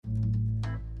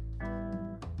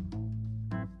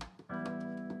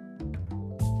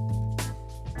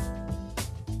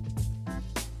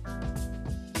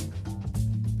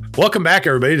Welcome back,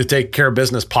 everybody, to Take Care of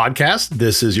Business podcast.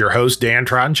 This is your host, Dan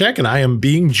Tronchek, and I am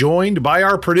being joined by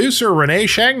our producer, Renee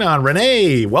Chagnon.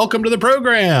 Renee, welcome to the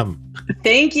program.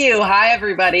 Thank you. Hi,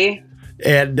 everybody.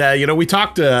 And, we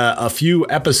talked a few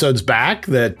episodes back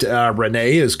that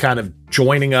Renee is kind of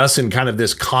joining us in kind of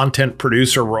this content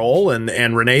producer role.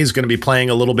 And Renee is going to be playing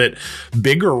a little bit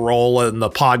bigger role in the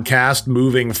podcast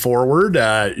moving forward.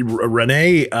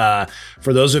 Renee,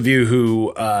 for those of you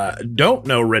who don't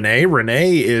know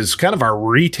Renee is kind of our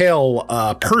retail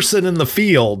person in the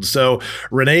field. So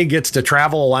Renee gets to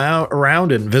travel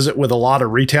around and visit with a lot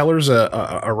of retailers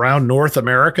around North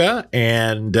America.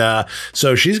 And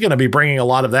so she's going to be bringing a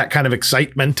lot of that kind of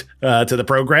excitement to the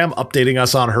program, updating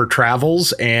us on her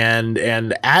travels and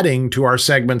adding to our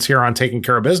segments here on Taking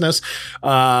Care of Business.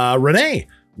 Renee,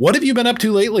 what have you been up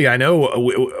to lately? I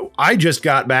know I just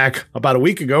got back about a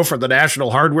week ago from the National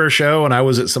Hardware Show, and I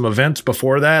was at some events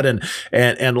before that.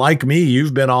 And like me,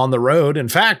 you've been on the road. In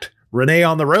fact, Renee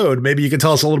on the road. Maybe you can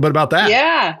tell us a little bit about that.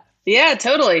 Yeah,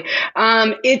 totally.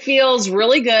 It feels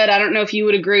really good. I don't know if you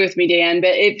would agree with me, Dan, but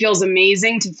it feels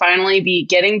amazing to finally be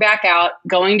getting back out,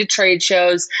 going to trade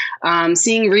shows,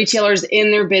 seeing retailers in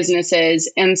their businesses.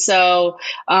 And so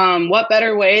what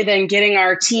better way than getting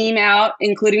our team out,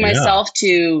 including myself,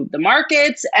 to the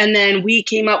markets. And then we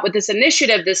came up with this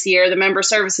initiative this year, the member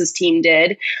services team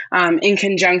did, in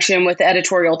conjunction with the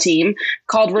editorial team,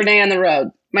 called Renee on the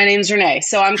Road. My name's Renee.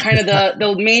 So I'm kind of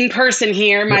the main person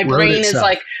here. My brain is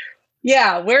like,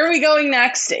 where are we going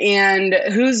next, and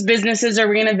whose businesses are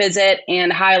we going to visit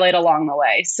and highlight along the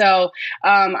way? So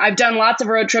I've done lots of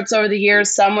road trips over the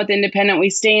years, some with Independent We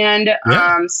Stand,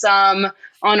 some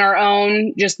on our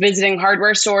own, just visiting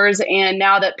hardware stores. And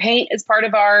now that paint is part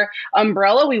of our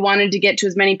umbrella, we wanted to get to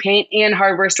as many paint and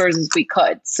hardware stores as we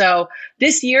could. So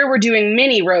this year we're doing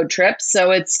mini road trips. So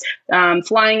it's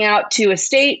flying out to a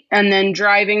state and then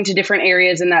driving to different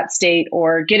areas in that state,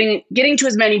 or getting to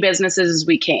as many businesses as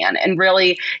we can, and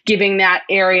really giving that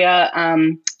area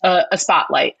a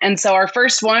spotlight. And so our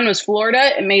first one was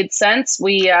Florida. It made sense.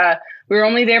 We were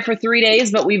only there for 3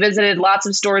 days, but we visited lots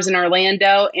of stores in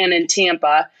Orlando and in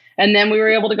Tampa. And then we were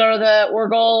able to go to the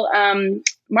Orgill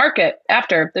market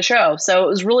after the show. So it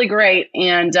was really great.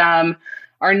 And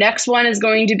our next one is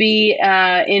going to be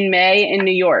in May in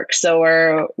New York.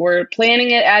 So we're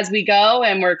planning it as we go,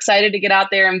 and we're excited to get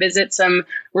out there and visit some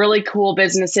really cool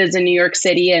businesses in New York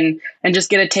City and just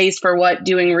get a taste for what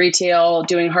doing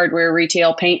hardware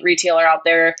retail, paint retailer out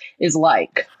there is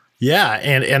like. Yeah,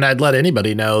 and I'd let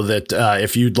anybody know that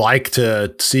if you'd like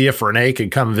to see if Renee can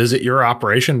come visit your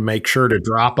operation, make sure to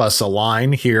drop us a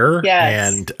line here,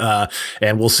 and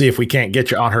we'll see if we can't get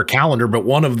you on her calendar. But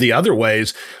one of the other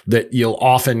ways that you'll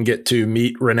often get to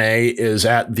meet Renee is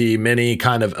at the many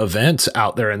kind of events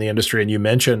out there in the industry. And you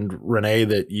mentioned, Renee,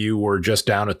 that you were just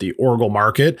down at the Orgill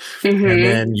Market, and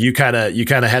then you kind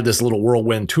of had this little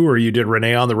whirlwind tour. You did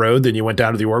Renee on the Road, then you went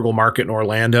down to the Orgill Market in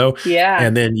Orlando,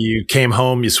 and then you came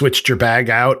home, you switched your bag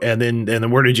out, and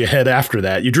then where did you head after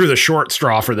that? You drew the short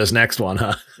straw for this next one,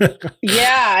 huh?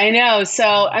 Yeah, I know. So,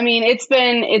 I mean, it's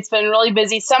been really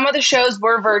busy. Some of the shows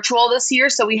were virtual this year,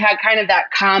 so we had kind of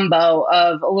that combo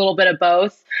of a little bit of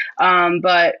both.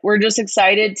 But we're just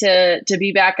excited to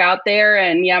be back out there.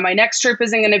 And yeah, my next trip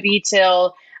isn't going to be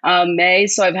till May,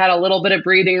 so I've had a little bit of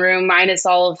breathing room, minus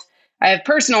I have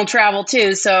personal travel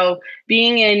too. So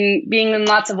being in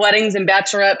lots of weddings and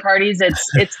bachelorette parties,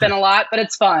 it's been a lot, but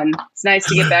it's fun. It's nice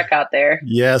to get back out there.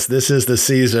 Yes, this is the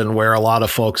season where a lot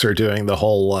of folks are doing the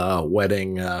whole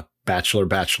wedding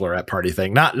bachelorette party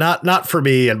thing. Not for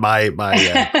me and my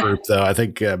group though. I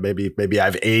think maybe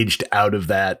I've aged out of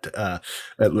that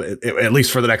at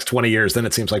least for the next 20 years. Then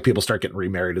it seems like people start getting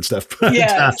remarried and stuff.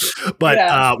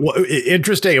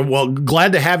 Interesting. Well,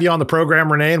 glad to have you on the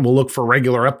program, Renee, and we'll look for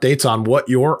regular updates on what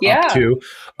you're up to.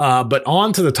 But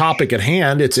on to the topic at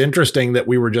hand. It's interesting that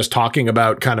we were just talking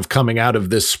about kind of coming out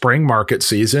of this spring market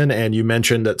season, and you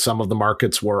mentioned that some of the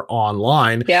markets were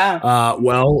online.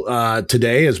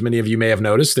 Today, as many of you may have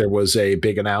noticed, there was a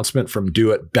big announcement from Do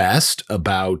It Best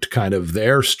about kind of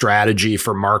their strategy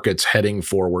for markets heading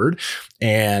forward.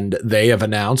 And they have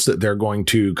announced that they're going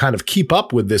to kind of keep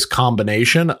up with this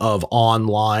combination of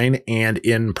online and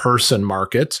in-person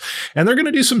markets. And they're going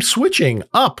to do some switching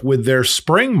up with their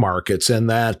spring markets, and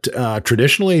that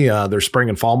traditionally their spring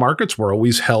and fall markets were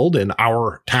always held in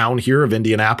our town here of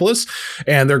Indianapolis.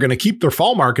 And they're going to keep their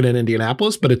fall market in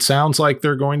Indianapolis, but it sounds like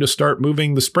they're going to start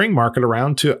moving the spring market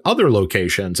around to other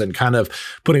locations and kind of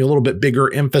putting a little bit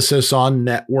bigger emphasis on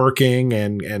networking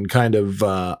and kind of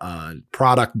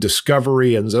product discovery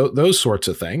and those sorts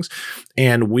of things.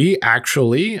 And we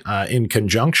actually, in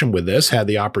conjunction with this, had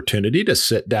the opportunity to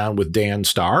sit down with Dan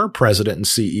Starr, president and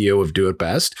CEO of Do It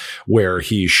Best, where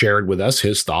he shared with us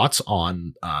his thoughts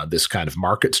on this kind of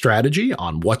market strategy,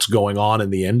 on what's going on in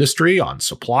the industry, on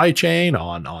supply chain,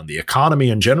 on the economy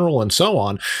in general, and so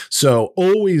on. So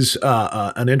always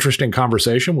an interesting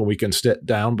conversation when we can sit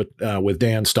down with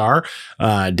Dan Starr.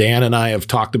 Dan and I have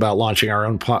talked about launching our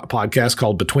own podcast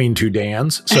called Between Two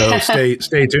Dans. So stay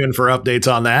tuned for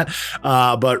updates on that.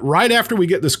 But right after we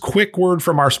get this quick word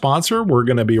from our sponsor, we're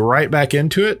going to be right back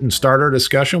into it and start our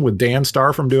discussion with Dan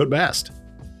Starr from Do It Best.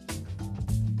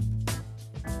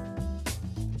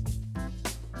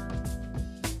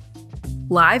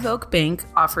 Live Oak Bank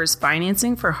offers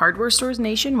financing for hardware stores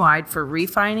nationwide for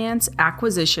refinance,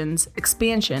 acquisitions,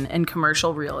 expansion, and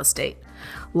commercial real estate.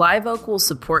 Live Oak will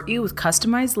support you with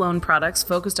customized loan products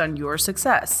focused on your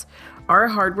success. Our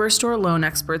hardware store loan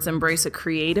experts embrace a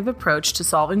creative approach to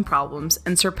solving problems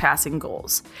and surpassing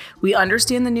goals. We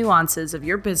understand the nuances of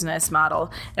your business model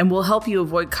and will help you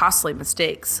avoid costly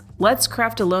mistakes. Let's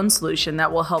craft a loan solution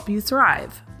that will help you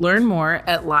thrive. Learn more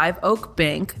at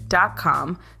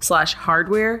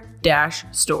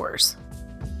liveoakbank.com/hardware-stores.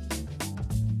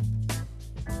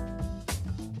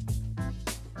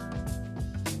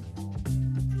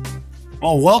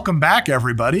 Well, welcome back,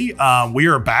 everybody. We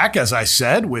are back, as I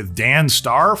said, with Dan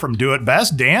Starr from Do It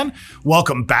Best. Dan,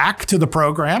 welcome back to the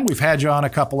program. We've had you on a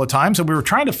couple of times, and we were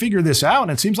trying to figure this out. And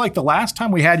it seems like the last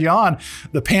time we had you on,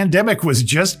 the pandemic was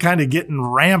just kind of getting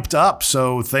ramped up.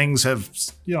 So things have,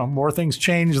 more things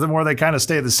change, the more they kind of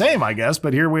stay the same, I guess.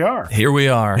 But here we are. Here we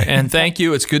are. And thank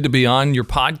you. It's good to be on your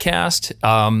podcast.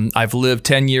 I've lived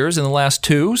 10 years in the last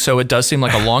 2, so it does seem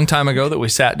like a long time ago that we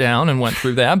sat down and went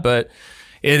through that. But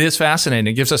it is fascinating.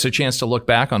 It gives us a chance to look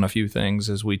back on a few things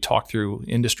as we talk through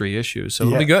industry issues. So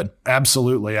it'll be good.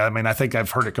 Absolutely. I mean, I think I've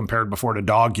heard it compared before to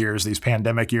dog years, these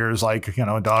pandemic years, like,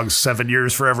 dogs 7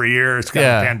 years for every year. It's kind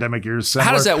of pandemic years. Similar.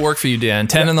 How does that work for you, Dan?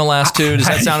 10 in the last 2? Does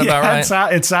that sound about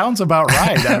right? It sounds about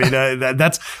right. I mean,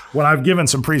 that's when I've given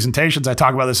some presentations, I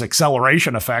talk about this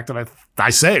acceleration effect. And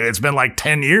I say it's been like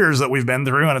 10 years that we've been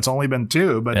through and it's only been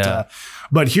 2.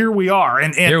 But here we are.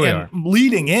 And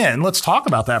leading in, let's talk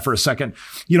about that for a second.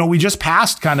 We just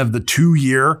passed kind of the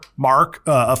 2-year mark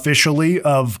officially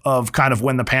of kind of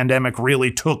when the pandemic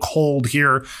really took hold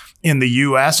here in the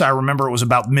U.S. I remember it was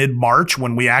about mid-March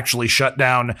when we actually shut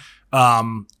down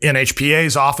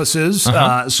NHPA's offices.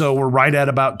 So we're right at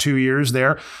about 2 years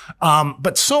there.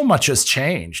 But so much has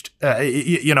changed,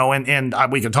 and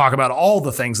we can talk about all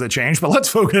the things that changed, but let's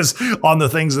focus on the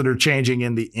things that are changing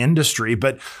in the industry.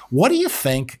 But what do you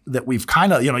think that we've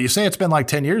kind of, you say it's been like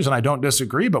 10 years and I don't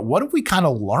disagree, but what have we kind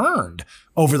of learned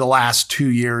over the last 2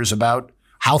 years about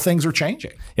how things are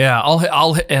changing? Yeah,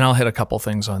 I'll hit a couple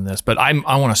things on this, but I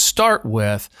want to start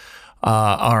with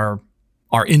our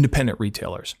independent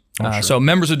retailers. Sure. So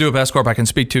members of Do It Best Corp I can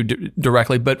speak to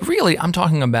directly, but really I'm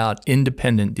talking about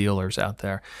independent dealers out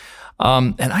there.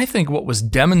 And I think what was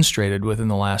demonstrated within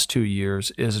the last 2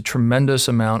 years is a tremendous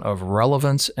amount of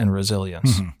relevance and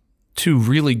resilience. Mm-hmm. 2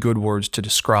 really good words to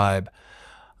describe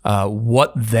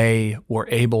what they were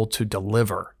able to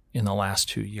deliver in the last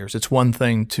 2 years. It's one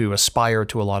thing to aspire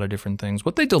to a lot of different things.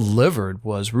 What they delivered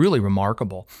was really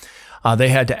remarkable. They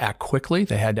had to act quickly.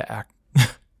 They had to act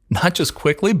not just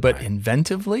quickly, but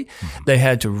inventively. Mm-hmm. They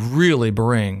had to really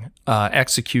bring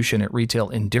execution at retail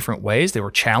in different ways. They were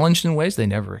challenged in ways they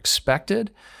never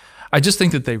expected. I just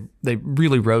think that they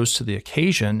really rose to the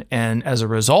occasion, and as a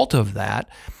result of that,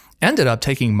 ended up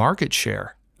taking market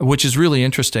share, which is really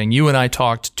interesting. You and I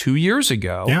talked 2 years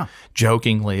ago,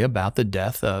 jokingly, about the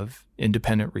death of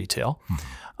independent retail.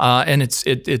 Mm-hmm. And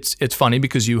it's funny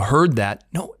because you heard that.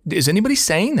 No, is anybody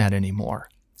saying that anymore?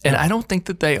 And I don't think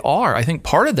that they are. I think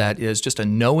part of that is just a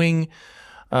knowing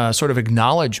sort of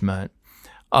acknowledgement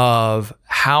of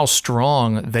how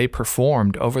strong they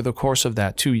performed over the course of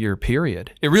that 2-year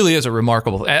period. It really is a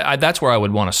remarkable, that's where I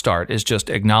would want to start, is just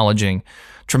acknowledging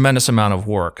tremendous amount of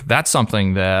work. That's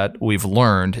something that we've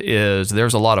learned is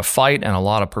there's a lot of fight and a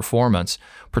lot of performance,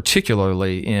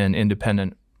 particularly in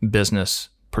independent business,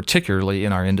 particularly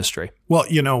in our industry. Well,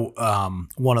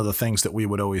 one of the things that we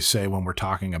would always say when we're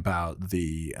talking about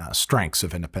the strengths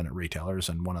of independent retailers,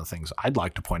 and one of the things I'd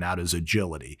like to point out is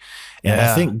agility. And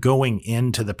I think going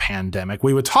into the pandemic,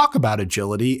 we would talk about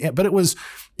agility, but it was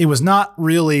not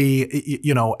really,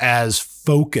 as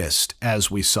focused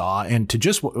as we saw. And to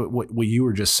just what you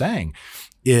were just saying,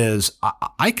 is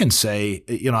I can say,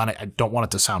 and I don't want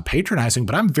it to sound patronizing,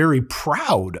 but I'm very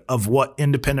proud of what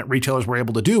independent retailers were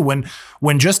able to do when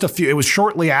just it was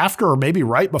shortly after, or maybe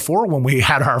right before, when we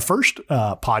had our first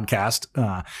podcast,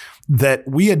 that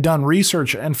we had done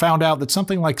research and found out that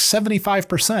something like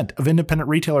 75% of independent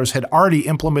retailers had already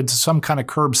implemented some kind of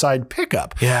curbside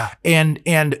pickup. Yeah. And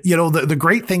the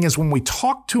great thing is when we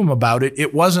talked to them about it,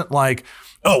 it wasn't like,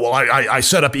 oh, well, I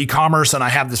set up e-commerce and I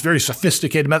have this very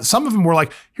sophisticated method. Some of them were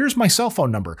like, here's my cell phone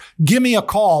number. Give me a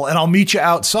call and I'll meet you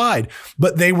outside.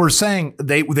 But they were saying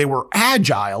they were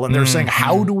agile, and they're saying,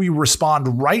 how do we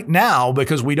respond right now?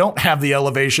 Because we don't have the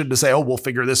elevation to say, oh, we'll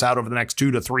figure this out over the next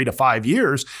 2 to 3 to 5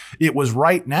 years. It was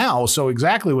right now. So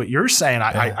exactly what you're saying,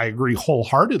 I agree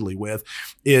wholeheartedly with,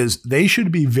 is they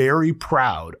should be very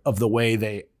proud of the way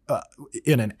they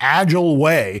in an agile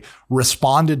way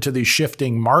responded to these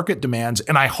shifting market demands.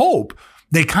 And I hope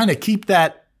they kind of keep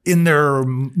that in their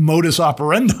modus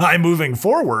operandi moving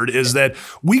forward, is that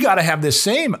we got to have this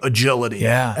same agility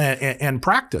and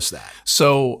practice that.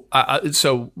 So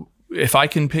if I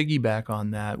can piggyback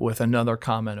on that with another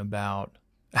comment about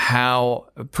how,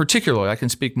 particularly, I can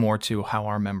speak more to how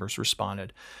our members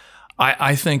responded.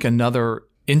 I think another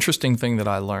interesting thing that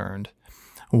I learned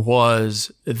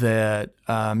was that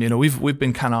we've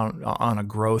been kind of on a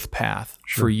growth path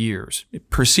for years.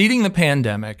 Preceding the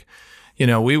pandemic,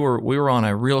 we were on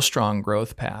a real strong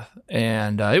growth path,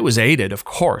 and it was aided, of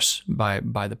course, by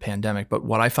the pandemic. But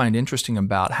what I find interesting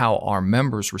about how our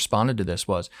members responded to this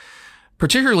was,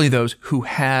 particularly those who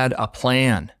had a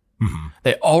plan. Mm-hmm.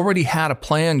 They already had a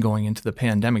plan going into the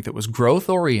pandemic that was growth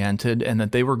oriented and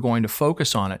that they were going to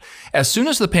focus on it. As soon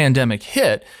as the pandemic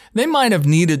hit, they might have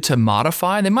needed to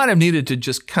modify. They might have needed to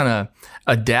just kind of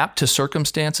adapt to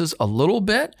circumstances a little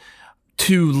bit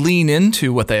to lean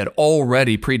into what they had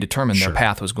already predetermined their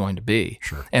path was going to be.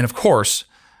 Sure. And of course,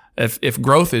 if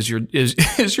growth is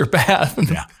your path,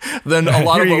 then a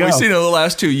lot of what we've seen in the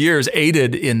last 2 years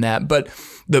aided in that. But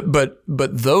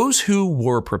those who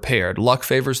were prepared, luck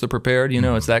favors the prepared,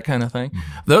 it's that kind of thing.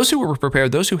 Mm-hmm. Those who were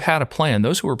prepared, those who had a plan,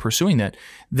 those who were pursuing that,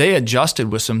 they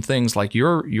adjusted with some things like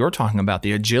you're talking about,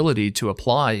 the agility to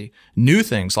apply new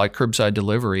things like curbside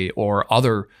delivery or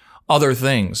other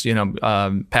things,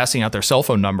 passing out their cell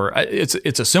phone number.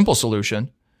 It's a simple solution,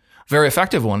 very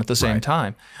effective one at the same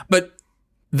time. But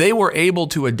they were able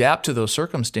to adapt to those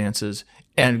circumstances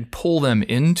and pull them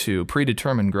into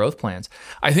predetermined growth plans.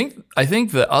 I think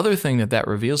the other thing that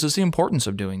reveals is the importance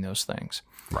of doing those things.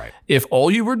 Right. If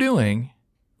all you were doing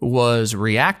was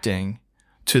reacting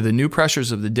to the new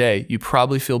pressures of the day, you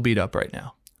probably feel beat up right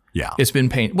now. Yeah. It's been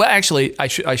pain. Well, actually, I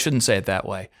shouldn't say it that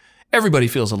way. Everybody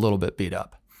feels a little bit beat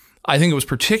up. I think it was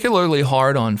particularly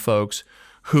hard on folks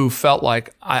who felt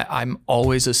like I'm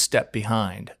always a step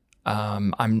behind.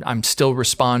 I'm still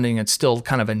responding. It's still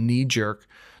kind of a knee jerk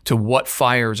to what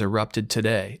fires erupted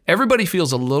today. Everybody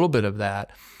feels a little bit of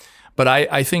that, but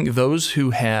I think those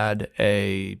who had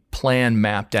a plan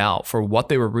mapped out for what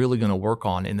they were really going to work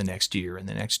on in the next year, in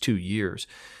the next 2 years,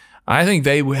 I think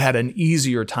they had an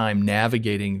easier time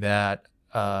navigating that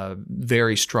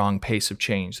very strong pace of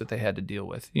change that they had to deal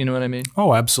with. You know what I mean?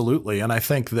 Oh, absolutely. And I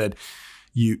think that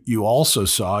you also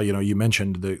saw, you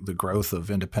mentioned the growth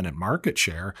of independent market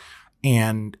share.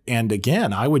 And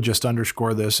again, I would just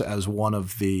underscore this as one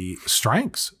of the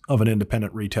strengths of an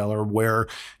independent retailer, where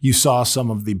you saw some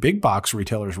of the big box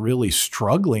retailers really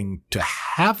struggling to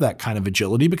have that kind of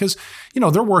agility because,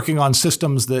 they're working on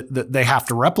systems that they have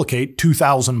to replicate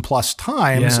 2,000 plus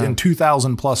times in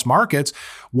 2,000 plus markets,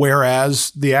 whereas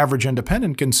the average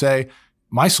independent can say,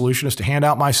 my solution is to hand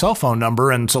out my cell phone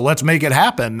number, and so let's make it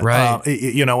happen. Right.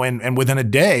 And within a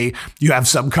day, you have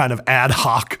some kind of ad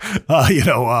hoc,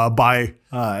 buy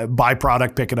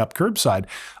product, pick it up curbside.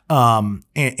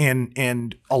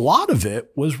 And a lot of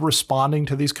it was responding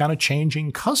to these kind of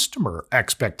changing customer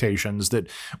expectations that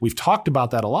we've talked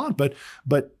about that a lot. But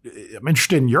I'm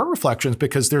interested in your reflections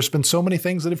because there's been so many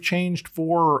things that have changed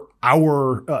for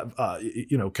our,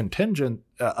 contingent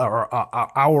or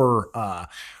our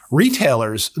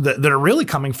retailers that are really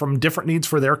coming from different needs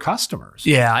for their customers.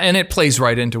 Yeah, and it plays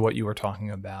right into what you were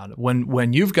talking about.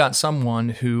 When you've got someone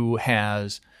who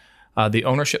has the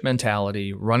ownership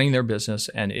mentality running their business,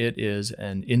 and it is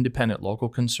an independent local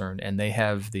concern, and they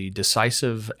have the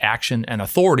decisive action and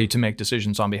authority to make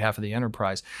decisions on behalf of the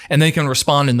enterprise, and they can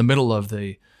respond in the middle of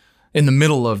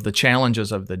the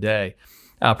challenges of the day,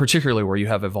 particularly where you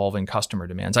have evolving customer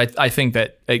demands. I think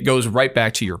that it goes right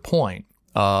back to your point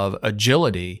of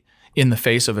agility in the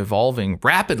face of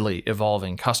rapidly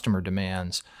evolving customer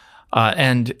demands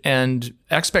and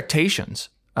expectations.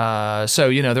 So,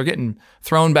 they're getting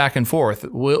thrown back and forth.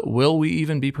 Will we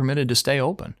even be permitted to stay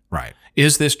open? Right.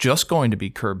 Is this just going to be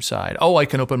curbside? Oh, I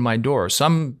can open my door.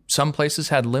 Some places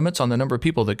had limits on the number of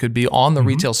people that could be on the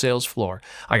retail sales floor.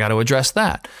 I got to address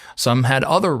that. Some had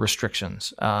other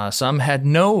restrictions. Some had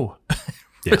no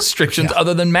restrictions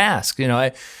other than masks.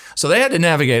 So they had to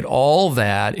navigate all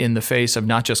that in the face of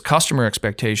not just customer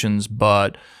expectations,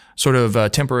 but sort of a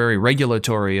temporary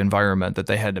regulatory environment that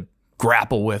they had to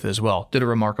grapple with as well. Did a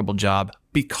remarkable job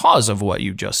because of what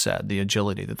you just said, the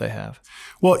agility that they have.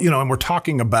 Well, and we're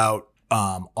talking about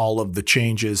all of the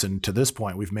changes. And to this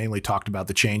point, we've mainly talked about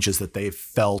the changes that they've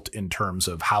felt in terms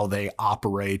of how they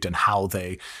operate and how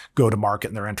they go to market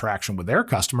and their interaction with their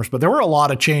customers. But there were a lot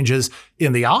of changes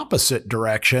in the opposite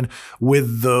direction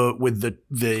with the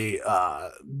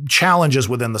challenges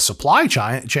within the supply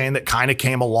chain that kind of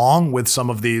came along with some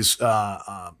of these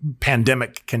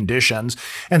pandemic conditions.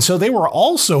 And so they were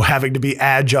also having to be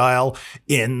agile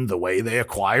in the way they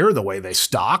acquire, the way they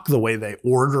stock, the way they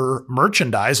order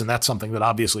merchandise. And that's something that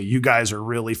obviously you guys are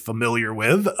really familiar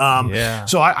with.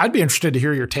 So I'd be interested to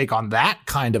hear your take on that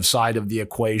kind of side of the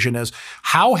equation. Is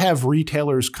how have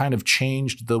retailers kind of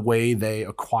changed the way they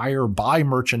acquire, buy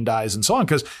merchandise and so on?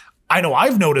 Because I know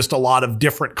I've noticed a lot of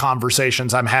different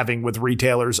conversations I'm having with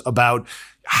retailers about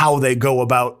how they go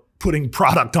about putting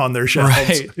product on their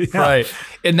shelves. Right.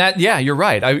 And that, you're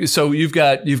right. So you've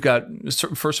got,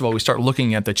 first of all, we start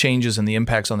looking at the changes and the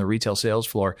impacts on the retail sales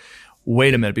floor.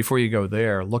 Wait a minute, before you go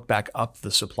there, look back up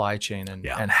the supply chain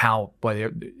and how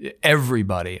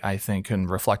everybody, I think, can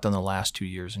reflect on the last 2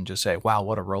 years and just say, wow,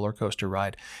 what a roller coaster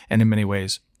ride. And in many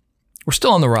ways, we're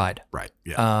still on the ride. Right.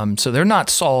 Yeah. So they're not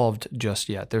solved just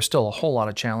yet. There's still a whole lot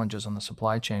of challenges on the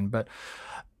supply chain, but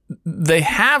they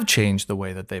have changed the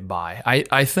way that they buy.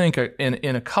 I think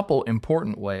in a couple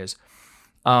important ways.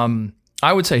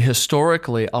 I would say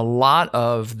historically, a lot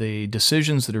of the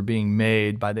decisions that are being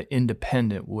made by the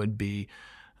independent would be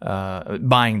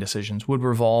buying decisions would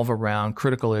revolve around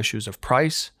critical issues of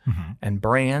price and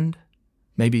brand,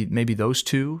 maybe those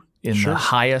two in the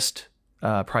highest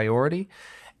priority.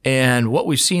 And what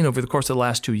we've seen over the course of the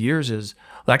last 2 years is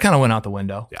that kind of went out the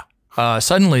window. Yeah.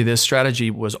 Suddenly, this strategy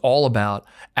was all about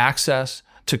access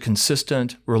to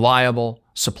consistent, reliable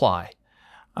supply.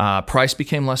 Price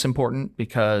became less important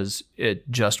because it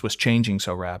just was changing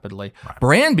so rapidly. Right.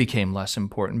 Brand became less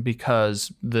important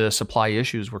because the supply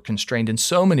issues were constrained in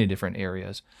so many different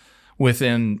areas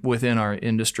within our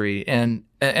industry. And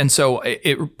so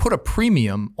it put a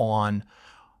premium on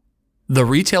the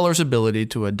retailer's ability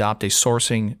to adopt a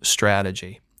sourcing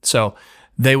strategy. So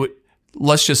they would,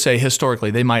 let's just say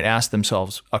historically, they might ask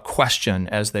themselves a question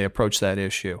as they approach that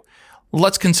issue.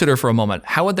 Let's consider for a moment,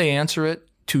 how would they answer it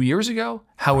 2 years ago?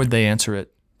 How would they answer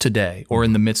it today or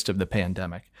in the midst of the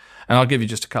pandemic? And I'll give you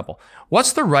just a couple.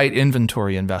 What's the right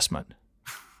inventory investment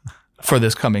for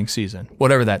this coming season,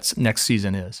 whatever that next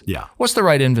season is? Yeah. What's the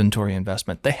right inventory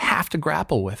investment? They have to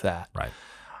grapple with that. Right.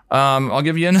 I'll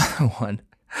give you another one.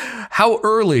 How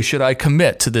early should I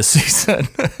commit to this season?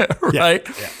 Right?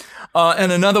 Yeah.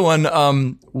 And another one,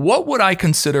 what would I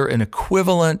consider an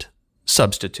equivalent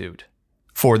substitute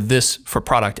for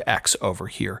product X over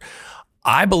here?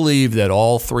 I believe that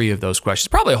all three of those questions,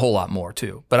 probably a whole lot more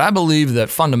too, but I believe that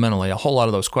fundamentally a whole lot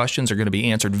of those questions are going to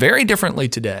be answered very differently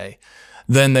today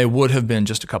than they would have been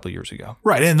just a couple of years ago.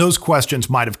 Right. And those questions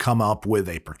might have come up with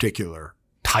a particular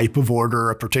type of order,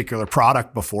 a particular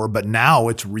product before, but now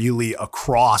it's really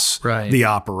across the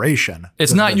operation.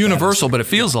 It's not universal, but it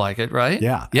feels like it, right?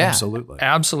 Yeah, absolutely.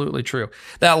 Absolutely true.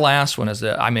 That last one is,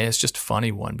 it's just a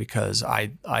funny one because I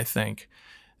think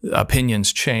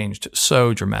opinions changed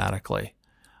so dramatically.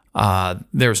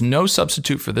 There's no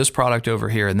substitute for this product over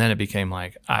here. And then it became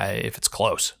like, if it's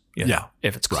close,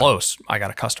 if it's close, I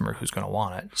got a customer who's going to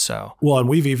want it. So, well, and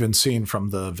we've even seen from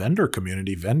the vendor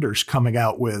community, vendors coming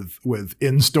out with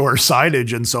in-store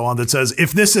signage and so on that says,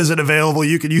 if this isn't available,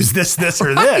 you can use this,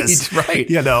 or this. Right.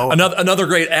 Another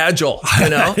great agile,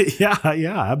 Yeah,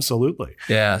 absolutely.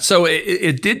 Yeah. So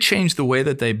it did change the way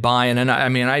that they buy.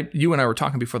 And you and I were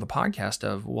talking before the podcast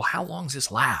of, well, how long does this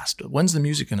last? When's the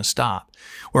music going to stop?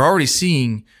 We're already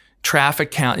seeing traffic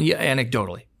count,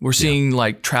 anecdotally. We're seeing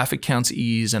like traffic counts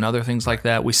ease and other things like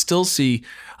that. We still see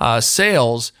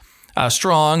sales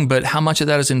strong, but how much of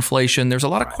that is inflation? There's a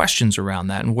lot of questions around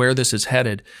that and where this is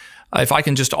headed. If I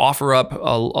can just offer up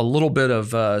a little bit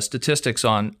of statistics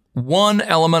on one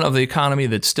element of the economy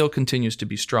that still continues to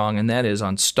be strong, and that is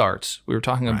on starts. We were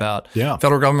talking about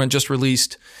federal government just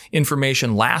released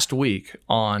information last week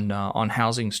on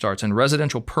housing starts, and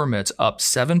residential permits up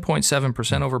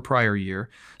 7.7% over prior year.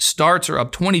 Starts are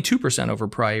up 22% over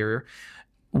prior year.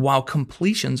 while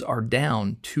completions are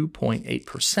down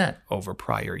 2.8% over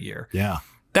prior year. Yeah.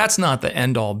 That's not the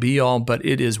end all be all, but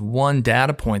it is one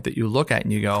data point that you look at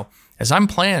and you go, as I'm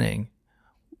planning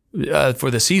for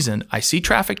the season, I see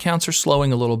traffic counts are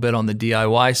slowing a little bit on the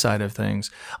DIY side of things.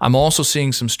 I'm also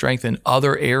seeing some strength in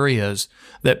other areas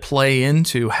that play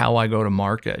into how I go to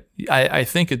market. I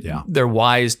think they're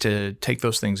wise to take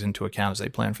those things into account as they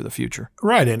plan for the future.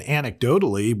 Right. And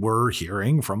anecdotally, we're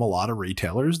hearing from a lot of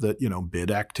retailers that, bid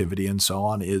activity and so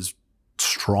on is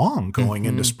strong going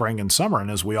into spring and summer. And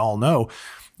as we all know,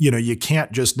 you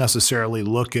can't just necessarily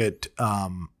look at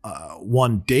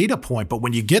one data point, but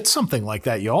when you get something like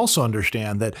that, you also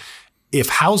understand that if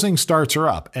housing starts are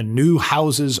up and new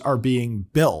houses are being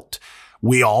built,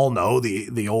 we all know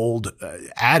the old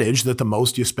adage that the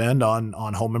most you spend on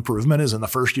home improvement is in the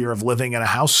first year of living in a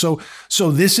house.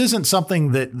 So this isn't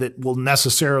something that will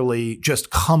necessarily just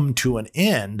come to an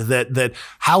end, that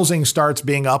housing starts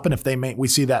being up, and if we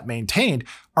see that maintained,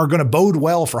 are going to bode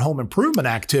well for home improvement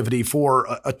activity for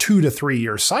a 2 to 3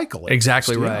 year cycle.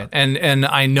 Exactly right. And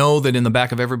I know that in the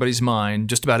back of everybody's mind,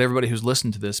 just about everybody who's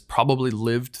listened to this probably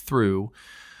lived through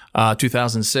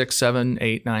 2006, 7,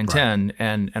 8, 9, 10,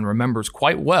 and remembers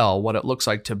quite well what it looks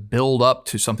like to build up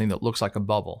to something that looks like a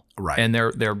bubble. Right. And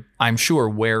they're I'm sure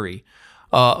wary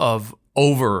of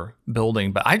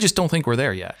overbuilding, but I just don't think we're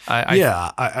there yet.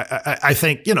 I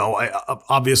think,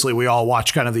 obviously we all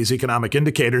watch kind of these economic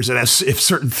indicators, and if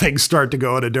certain things start to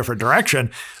go in a different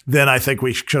direction, then I think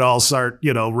we should all start,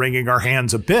 wringing our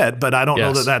hands a bit, but I don't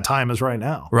know that time is right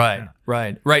now. Right.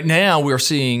 Right now we're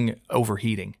seeing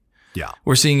overheating. Yeah.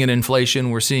 We're seeing an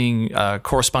inflation. We're seeing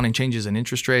corresponding changes in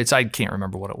interest rates. I can't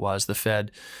remember what it was. The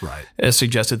Fed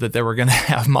suggested that they were going to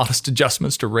have modest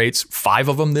adjustments to rates, 5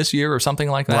 of them this year or something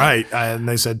like that. Right. And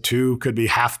they said 2 could be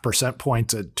 0.5 percentage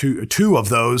points at two of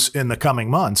those in the coming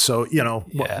months. So,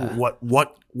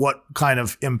 what kind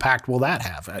of impact will that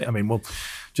have? I mean, we'll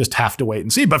just have to wait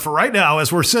and see. But for right now,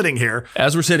 as we're sitting here,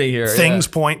 things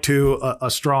point to a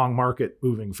strong market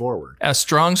moving forward. A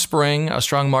strong spring, a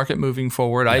strong market moving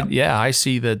forward. I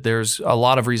see that there's a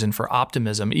lot of reason for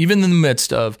optimism, even in the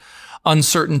midst of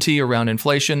uncertainty around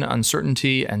inflation,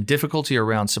 uncertainty and difficulty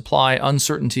around supply,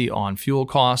 uncertainty on fuel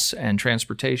costs and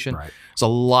transportation. Right. There's a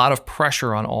lot of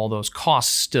pressure on all those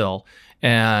costs still,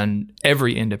 and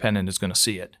every independent is going to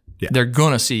see it. Yeah. They're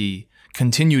going to see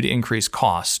continued increased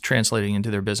costs translating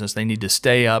into their business. They need to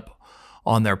stay up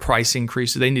on their price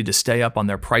increases. They need to stay up on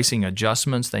their pricing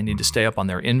adjustments. They need to stay up on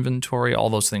their inventory. All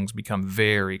those things become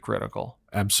very critical.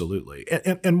 Absolutely.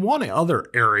 And one other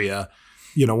area,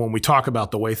 when we talk about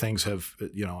the way things have,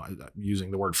 using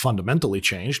the word fundamentally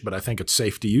changed, but I think it's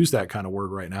safe to use that kind of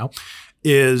word right now,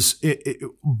 is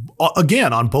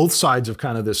again, on both sides of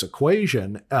kind of this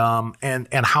equation,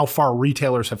 and how far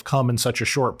retailers have come in such a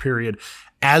short period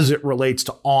as it relates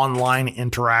to online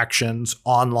interactions,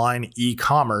 online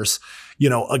e-commerce.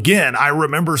 Again, I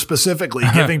remember specifically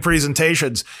giving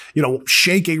presentations,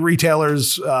 shaking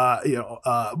retailers,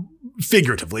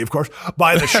 figuratively, of course,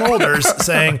 by the shoulders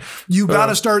saying, you got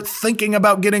to start thinking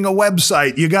about getting a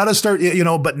website. You got to start,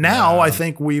 but now I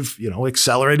think we've,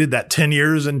 accelerated that 10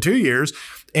 years and 2 years.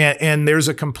 And there's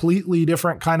a completely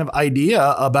different kind of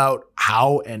idea about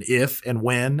how and if and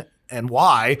when and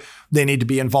why they need to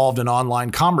be involved in online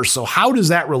commerce. So how does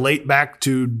that relate back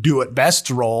to Do It Best's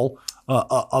role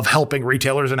of helping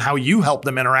retailers and how you help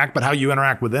them interact, but how you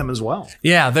interact with them as well?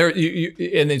 Yeah,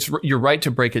 you're right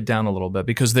to break it down a little bit,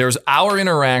 because there's our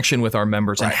interaction with our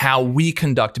members and how we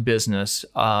conduct business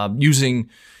using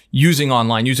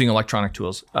online, using electronic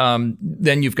tools.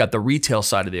 Then you've got the retail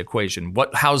side of the equation.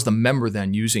 How's the member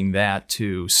then using that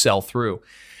to sell through?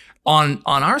 On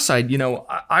our side,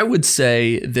 I would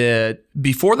say that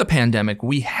before the pandemic,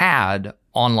 we had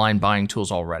online buying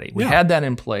tools already. We had that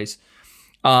in place.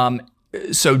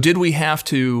 So did we have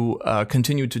to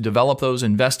continue to develop those,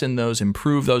 invest in those,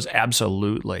 improve those?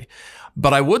 Absolutely.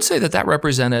 But I would say that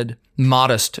represented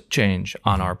modest change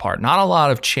on our part. Not a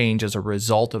lot of change as a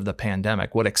result of the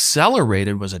pandemic. What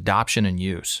accelerated was adoption and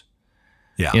use.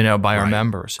 By our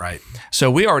members. Right. So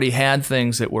we already had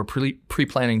things that were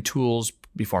pre-planning tools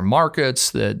before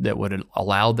markets that would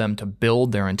allow them to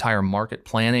build their entire market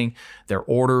planning, their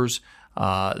orders,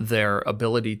 their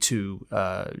ability to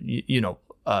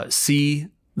see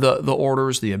the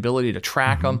orders, the ability to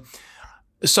track them.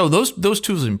 So those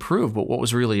tools improved. But what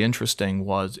was really interesting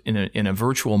was in a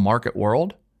virtual market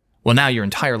world, well, now you're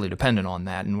entirely dependent on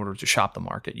that in order to shop the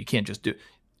market. You can't just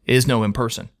is no in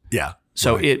person. Yeah.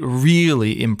 So it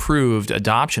really improved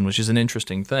adoption, which is an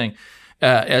interesting thing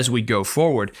as we go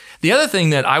forward. The other thing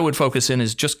that I would focus in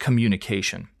is just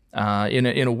communication. In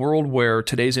a world where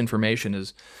today's information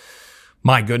is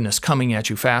my goodness, coming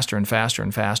at you faster and faster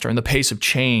and faster, and the pace of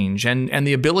change and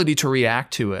the ability to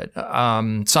react to it,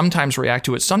 sometimes react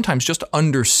to it, sometimes just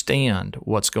understand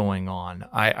what's going on.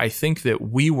 I think that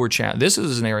we were, this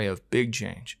is an area of big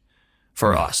change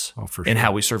for us in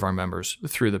how we serve our members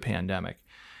through the pandemic.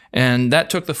 And that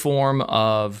took the form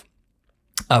of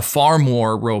a far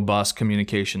more robust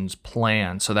communications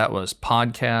plan. So that was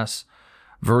podcasts,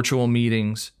 virtual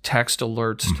meetings, text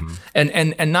alerts,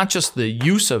 and not just the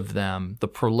use of them, the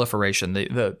proliferation,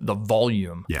 the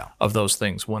volume of those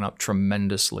things went up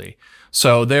tremendously.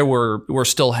 So we're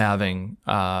still having,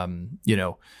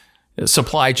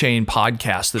 supply chain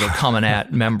podcasts that are coming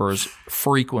at members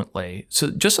frequently,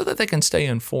 so just so that they can stay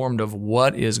informed of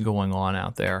what is going on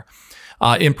out there,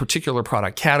 in particular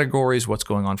product categories, what's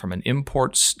going on from an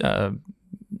import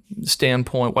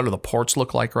standpoint, what do the ports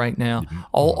look like right now?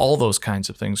 All those kinds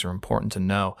of things are important to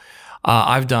know.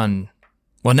 Now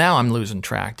I'm losing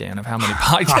track, Dan, of how many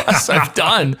podcasts I've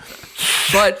done,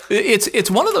 but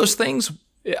it's one of those things.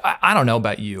 I don't know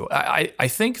about you. I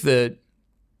think that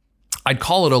I'd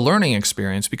call it a learning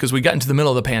experience because we got into the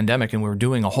middle of the pandemic and we were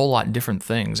doing a whole lot of different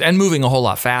things and moving a whole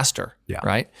lot faster,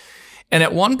 right? And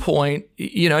at one point,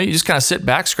 you just kind of sit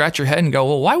back, scratch your head and go,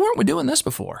 well, why weren't we doing this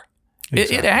before?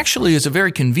 Exactly. It actually is a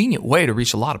very convenient way to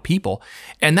reach a lot of people.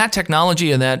 And that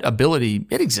technology and that ability,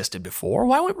 it existed before.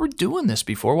 Why weren't we doing this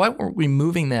before? Why weren't we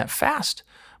moving that fast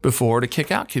before to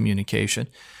kick out communication?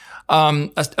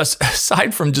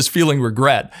 Aside from just feeling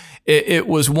regret, it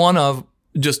was one of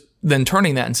just then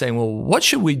turning that and saying, well,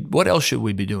 what else should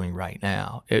we be doing right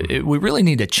now? We really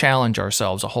need to challenge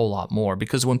ourselves a whole lot more,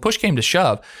 because when push came to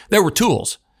shove, there were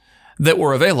tools that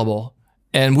were available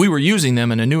and we were using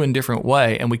them in a new and different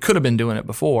way, and we could have been doing it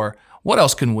before. What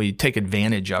else can we take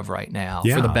advantage of right now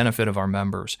for the benefit of our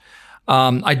members?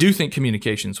 I do think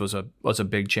communications was a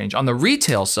big change. On the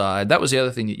retail side, that was the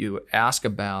other thing that you asked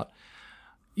about.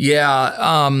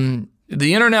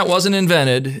 The internet wasn't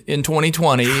invented in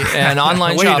 2020, and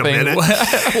online shopping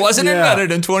wasn't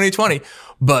invented in 2020.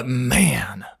 But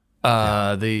man,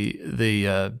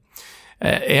 the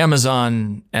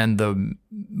Amazon and the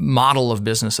model of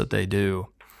business that they do,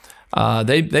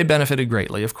 they benefited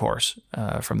greatly, of course,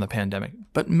 from the pandemic.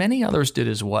 But many others did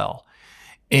as well.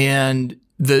 And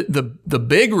the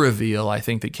big reveal, I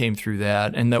think, that came through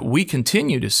that, and that we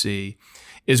continue to see,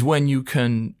 is when you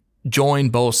can join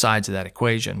both sides of that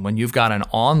equation. When you've got an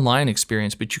online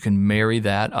experience, but you can marry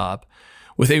that up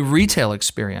with a retail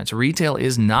experience. Retail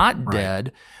is not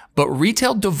dead, but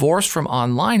retail divorced from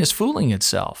online is fooling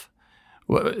itself.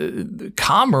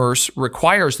 Commerce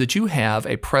requires that you have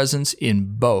a presence in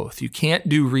both. You can't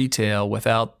do retail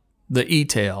without the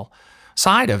e-tail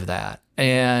side of that.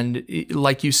 And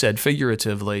like you said,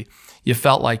 figuratively, you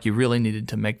felt like you really needed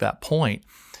to make that point.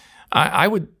 I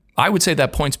would say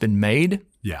that point's been made.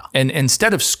 Yeah. And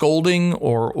instead of scolding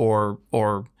or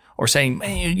saying,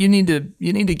 man, you need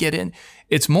to get in,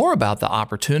 it's more about the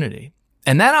opportunity.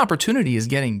 And that opportunity is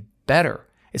getting better.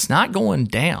 It's not going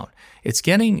down. It's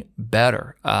getting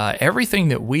better. Everything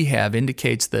that we have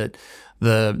indicates that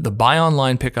the buy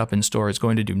online, pick up in store is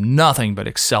going to do nothing but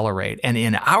accelerate. And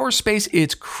in our space,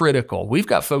 it's critical. We've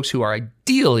got folks who are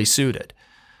ideally suited,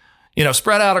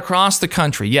 spread out across the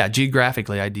country. Yeah,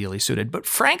 geographically ideally suited, but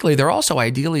frankly, they're also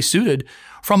ideally suited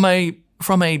from a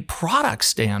product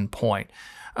standpoint.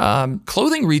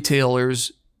 Clothing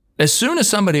retailers, as soon as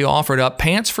somebody offered up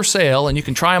pants for sale and you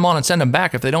can try them on and send them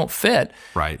back if they don't fit,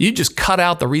 you just cut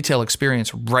out the retail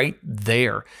experience right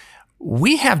there.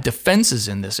 We have defenses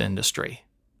in this industry.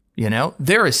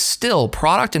 There is still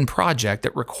product and project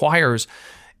that requires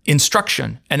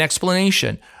instruction and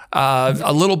explanation,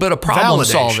 a little bit of problem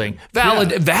solving,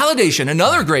 validation,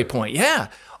 another great point. Yeah.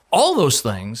 All those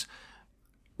things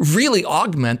really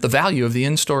augment the value of the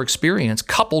in-store experience,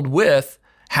 coupled with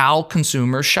how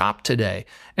consumers shop today.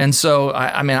 And so,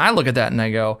 I look at that and I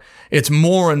go, it's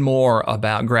more and more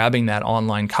about grabbing that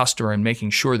online customer and making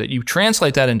sure that you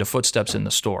translate that into footsteps in the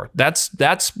store.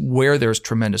 That's where there's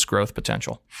tremendous growth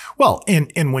potential. Well,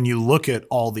 and when you look at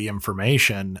all the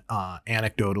information,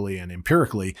 anecdotally and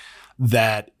empirically,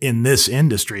 that in this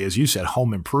industry, as you said,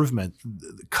 home improvement,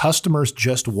 customers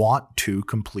just want to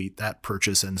complete that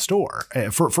purchase in store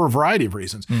for a variety of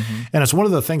reasons. Mm-hmm. And it's one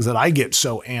of the things that I get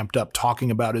so amped up talking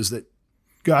about is that,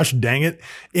 gosh dang it,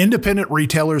 independent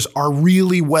retailers are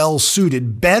really well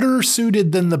suited, better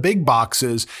suited than the big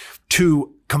boxes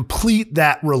to complete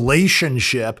that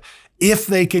relationship if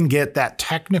they can get that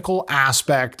technical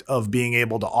aspect of being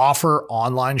able to offer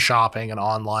online shopping and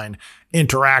online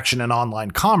interaction and online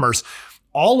commerce.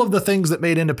 All of the things that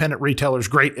made independent retailers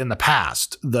great in the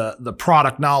past, the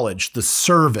product knowledge, the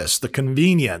service, the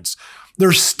convenience,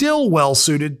 they're still well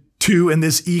suited to in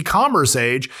this e-commerce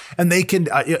age. And they can,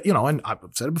 and I've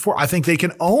said it before, I think they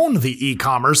can own the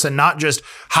e-commerce and not just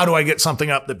how do I get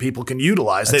something up that people can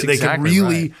utilize. They can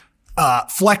really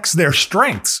flex their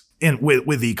strengths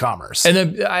with e-commerce. And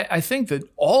then I think that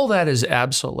all that is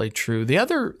absolutely true. The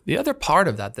other part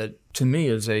of that to me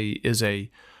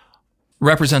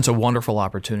represents a wonderful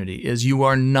opportunity is you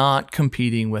are not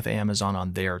competing with Amazon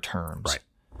on their terms.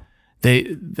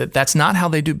 Right. That's not how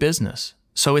they do business.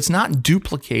 So it's not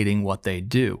duplicating what they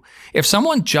do. If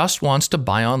someone just wants to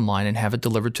buy online and have it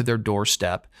delivered to their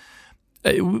doorstep,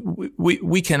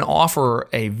 we can offer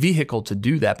a vehicle to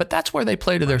do that, but that's where they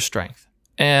play to their strength.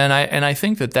 And I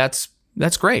think that's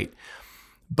great.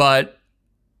 But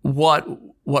what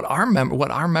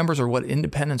our members or what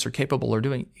independents are capable of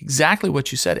doing, exactly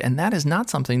what you said, and that is not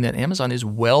something that Amazon is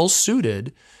well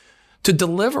suited to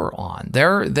deliver on.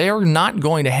 They're not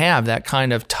going to have that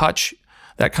kind of touch,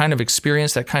 that kind of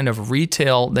experience, that kind of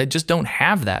retail. They just don't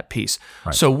have that piece.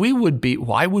 Right. So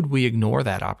why would we ignore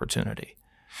that opportunity?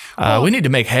 We need to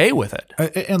make hay with it.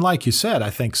 And like you said,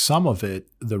 I think some of it,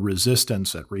 the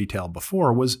resistance at retail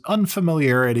before was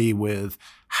unfamiliarity with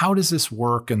how does this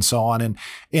work and so on.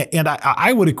 And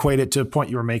I would equate it to a point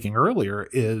you were making earlier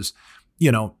is,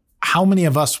 how many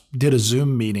of us did a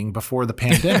Zoom meeting before the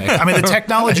pandemic? I mean, the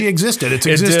technology existed. It's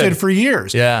existed for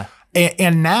years. Yeah.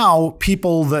 And now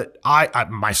people that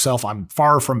I'm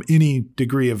far from any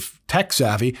degree of tech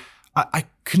savvy. I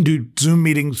can do Zoom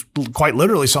meetings quite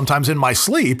literally sometimes in my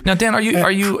sleep. Now, Dan, are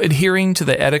you adhering to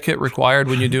the etiquette required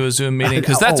when you do a Zoom meeting?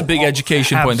 Because that's a big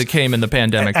education point that came in the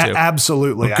pandemic too.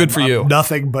 Absolutely. Well, good for you. I'm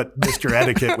nothing but Mr.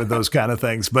 Etiquette with those kind of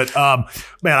things. But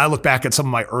man, I look back at some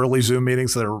of my early Zoom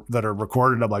meetings that are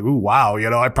recorded. And I'm like, ooh, wow,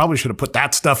 I probably should have put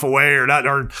that stuff away or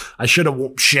I should have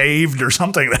shaved or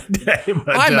something that day.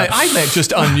 But, I meant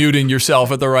just unmuting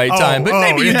yourself at the right time, but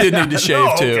maybe you did need to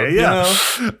shave too. Okay,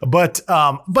 yeah.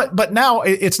 But now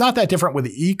it's not that different with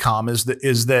the e-com is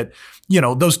that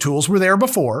those tools were there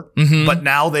before, but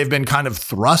now they've been kind of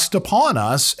thrust upon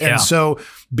us. And so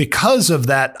because of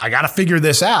that, I got to figure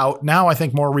this out. Now I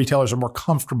think more retailers are more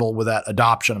comfortable with that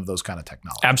adoption of those kind of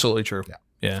technology. Absolutely true.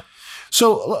 Yeah.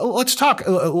 So let's talk,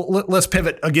 let's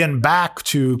pivot again back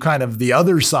to kind of the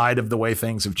other side of the way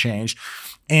things have changed.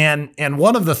 And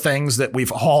one of the things that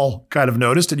we've all kind of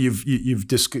noticed, and you've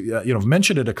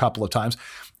mentioned it a couple of times,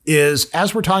 is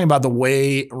as we're talking about the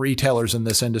way retailers in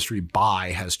this industry buy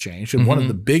has changed. And one of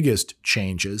the biggest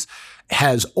changes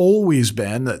has always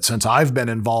been that since I've been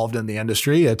involved in the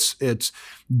industry, it's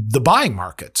the buying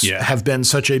markets have been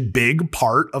such a big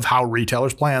part of how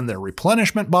retailers plan their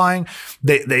replenishment buying.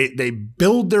 They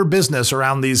build their business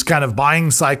around these kind of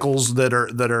buying cycles that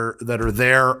are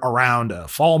there around a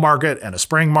fall market and a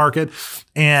spring market.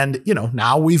 And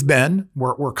now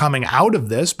we're coming out of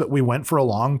this, but we went for a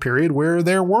long period where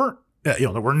there were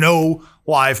no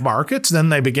live markets. Then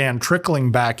they began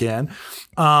trickling back in,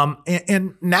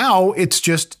 and now it's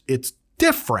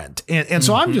different. And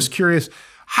so I'm just curious.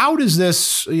 How is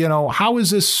this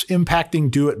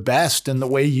impacting Do It Best and the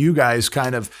way you guys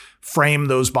kind of frame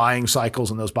those buying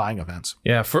cycles and those buying events?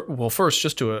 Yeah. First,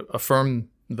 just to affirm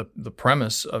the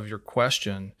premise of your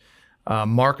question,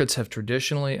 markets have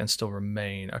traditionally and still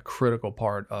remain a critical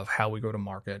part of how we go to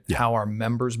market, how our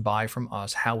members buy from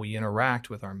us, how we interact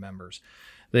with our members.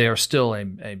 They are still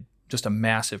just a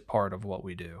massive part of what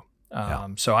we do.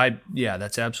 So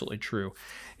that's absolutely true.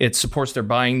 It supports their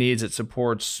buying needs. It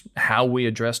supports how we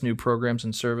address new programs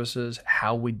and services,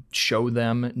 how we show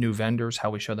them new vendors,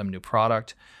 how we show them new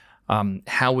product,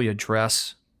 how we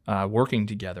address working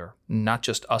together, not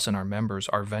just us and our members,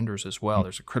 our vendors as well.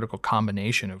 There's a critical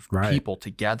combination of people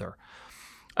together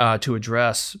to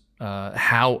address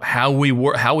how we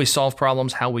work, how we solve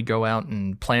problems, how we go out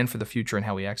and plan for the future, and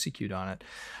how we execute on it.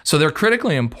 So they're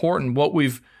critically important. What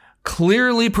we've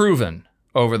clearly proven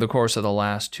over the course of the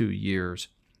last 2 years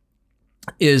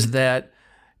is that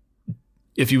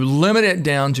if you limit it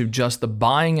down to just the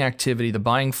buying activity, the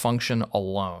buying function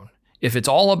alone, if it's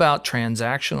all about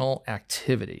transactional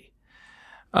activity,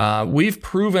 we've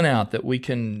proven out that we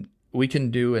can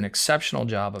do an exceptional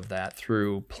job of that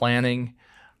through planning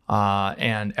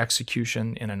and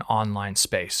execution in an online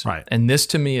space. Right. And this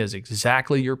to me is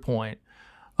exactly your point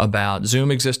about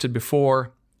Zoom existed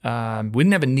before. We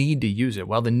didn't have a need to use it.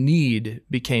 Well, the need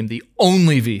became the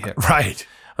only vehicle. Right.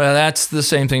 Well, that's the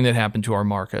same thing that happened to our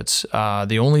markets.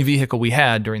 The only vehicle we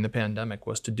had during the pandemic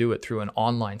was to do it through an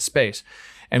online space.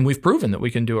 And we've proven that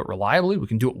we can do it reliably, we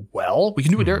can do it well, we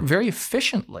can do it very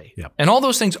efficiently. Yep. And all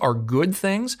those things are good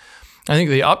things. I think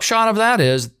the upshot of that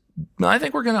is I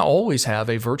think we're going to always have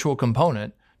a virtual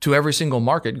component to every single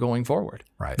market going forward.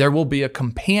 Right. There will be a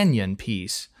companion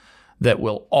piece that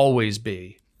will always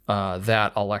be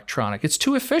that electronic. It's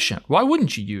too efficient. Why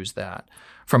wouldn't you use that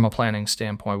from a planning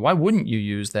standpoint? Why wouldn't you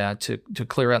use that to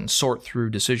clear out and sort through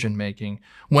decision making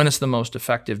when it's the most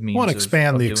effective means? Want to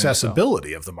expand the doing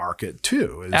accessibility of the market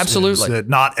too. Absolutely. That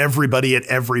not everybody at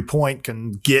every point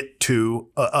can get to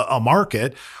a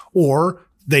market, or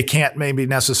they can't maybe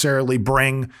necessarily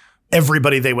bring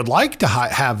everybody they would like to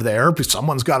have there.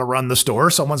 Someone's got to run the store.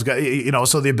 Someone's got,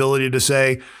 so the ability to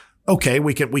say, okay,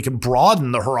 we can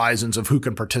broaden the horizons of who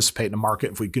can participate in the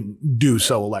market if we can do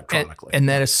so electronically. And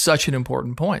that is such an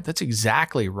important point. That's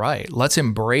exactly right. Let's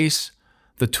embrace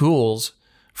the tools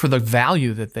for the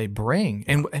value that they bring.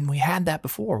 And we had that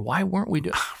before. Why weren't we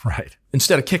doing right?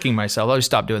 Instead of kicking myself, I'll just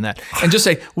stop doing that and just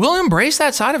say, we'll embrace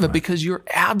that side of it, because you're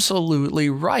absolutely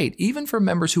right. Even for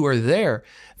members who are there,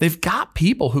 they've got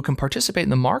people who can participate in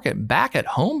the market back at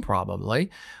home probably.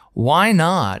 Why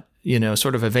not,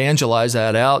 sort of evangelize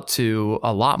that out to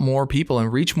a lot more people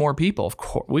and reach more people? Of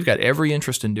course, we've got every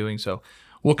interest in doing so.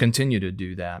 We'll continue to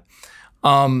do that.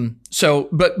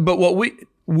 But what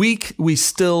we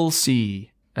still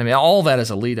see, all that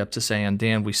is a lead up to saying,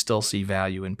 Dan, we still see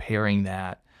value in pairing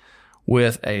that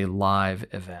with a live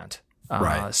event.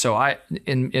 Right. So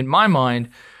in my mind,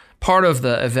 part of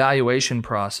the evaluation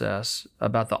process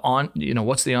about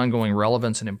what's the ongoing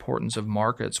relevance and importance of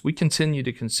markets, we continue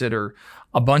to consider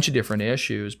a bunch of different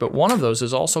issues, but one of those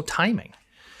is also timing.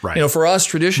 Right. For us,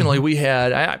 traditionally, we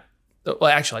had,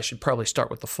 I should probably start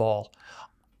with the fall.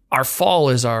 Our fall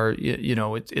is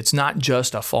it's not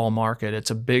just a fall market,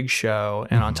 it's a big show.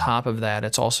 And on top of that,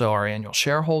 it's also our annual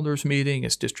shareholders meeting,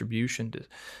 it's distribution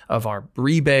of our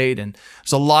rebate. And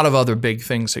there's a lot of other big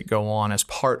things that go on as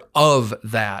part of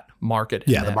that market.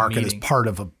 Yeah, the market is part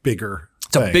of a bigger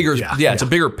thing. It's a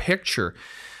bigger picture.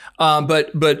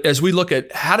 But as we look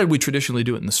at how did we traditionally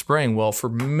do it in the spring? Well, for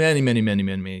many, many, many,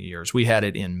 many, many years, we had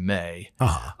it in May,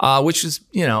 which is,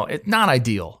 it's not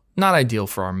ideal. Not ideal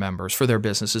for our members, for their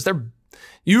businesses. They're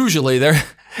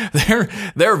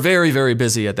very, very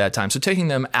busy at that time. So taking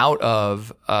them out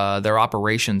of their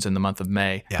operations in the month of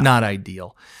May, not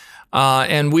ideal.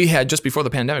 And we had, just before the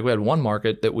pandemic, we had one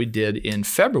market that we did in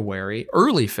February,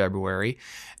 early February.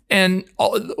 And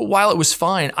while it was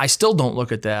fine, I still don't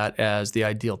look at that as the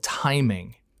ideal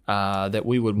timing that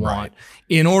we would want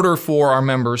in order for our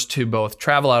members to both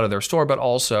travel out of their store, but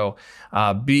also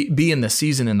be in the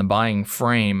season, in the buying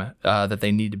frame that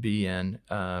they need to be in.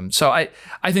 So I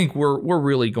think we're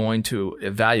really going to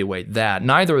evaluate that.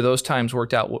 Neither of those times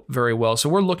worked out very well. So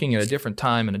we're looking at a different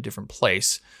time and a different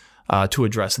place to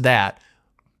address that.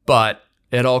 But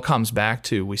it all comes back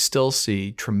to, we still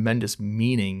see tremendous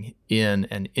meaning in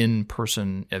an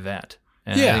in-person event.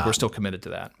 And I think we're still committed to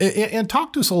that. And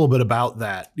talk to us a little bit about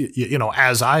that.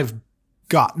 As I've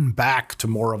gotten back to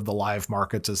more of the live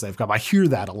markets as they've come, I hear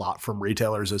that a lot from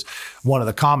retailers as one of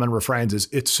the common refrains is,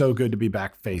 it's so good to be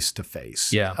back face to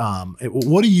face. Yeah.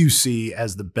 What do you see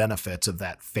as the benefits of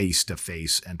that face to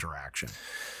face interaction?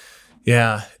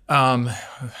 Yeah.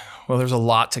 Well, there's a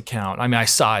lot to count. I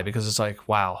sigh because it's like,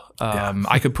 wow,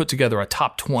 I could put together a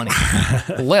top 20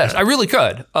 list. I really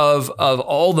could of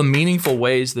all the meaningful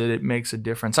ways that it makes a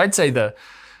difference. I'd say just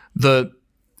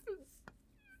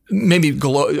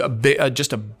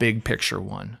a big picture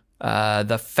one.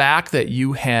 The fact that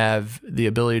you have the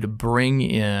ability to bring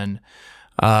in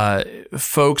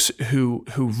folks who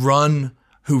run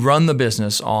the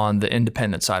business on the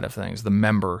independent side of things, the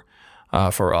member.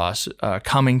 For us,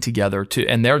 coming together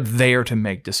and they're there to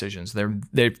make decisions.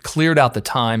 They've cleared out the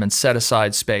time and set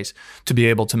aside space to be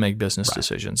able to make business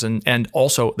decisions. And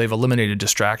also they've eliminated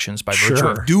distractions by virtue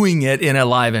of doing it in a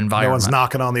live environment. No one's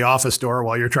knocking on the office door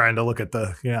while you're trying to look at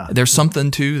There's something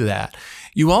to that.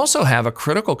 You also have a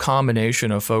critical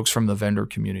combination of folks from the vendor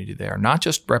community there, not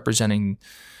just representing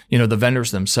the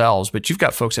vendors themselves, but you've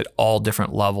got folks at all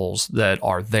different levels that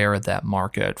are there at that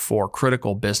market for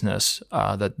critical business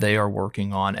that they are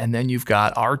working on. And then you've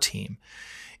got our team.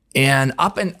 And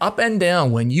up and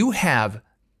down, when you have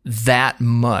that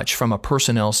much from a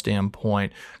personnel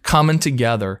standpoint coming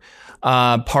together,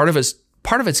 part of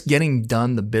it's getting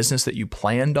done the business that you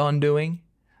planned on doing.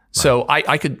 Right. So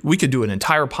we could do an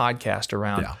entire podcast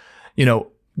around,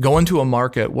 going to a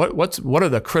market, what are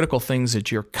the critical things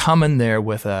that you're coming there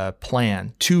with a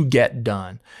plan to get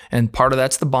done? And part of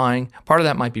that's the buying. Part of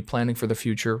that might be planning for the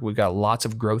future. We've got lots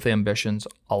of growth ambitions.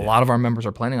 A lot of our members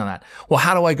are planning on that. Well,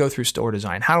 how do I go through store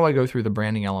design? How do I go through the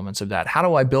branding elements of that? How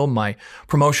do I build my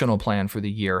promotional plan for the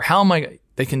year?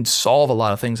 They can solve a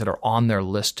lot of things that are on their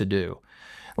list to do.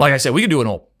 Like I said, we could do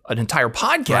an entire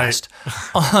podcast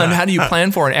on how do you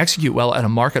plan for and execute well at a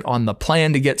market on the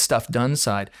plan to get stuff done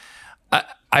side.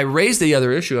 I raised the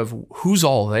other issue of who's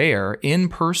all there in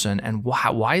person and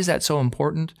why is that so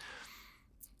important?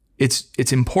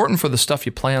 It's important for the stuff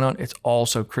you plan on. It's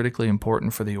also critically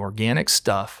important for the organic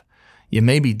stuff you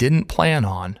maybe didn't plan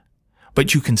on,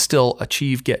 but you can still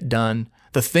achieve, get done.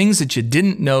 The things that you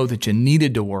didn't know that you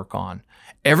needed to work on.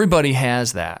 Everybody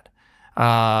has that.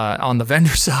 On the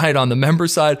vendor side, on the member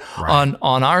side, on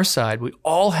our side, we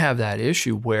all have that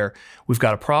issue where we've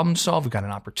got a problem to solve, we've got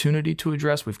an opportunity to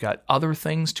address, we've got other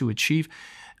things to achieve.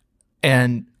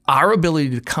 And our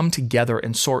ability to come together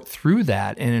and sort through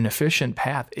that in an efficient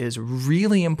path is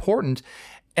really important.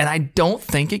 And I don't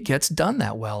think it gets done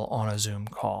that well on a Zoom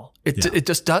call. It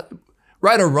just does,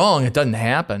 right or wrong, it doesn't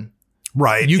happen.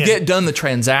 Right. You get done the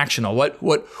transactional.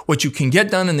 What you can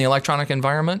get done in the electronic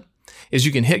environment is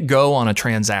you can hit go on a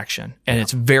transaction, and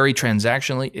it's very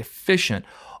transactionally efficient.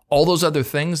 All those other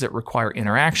things that require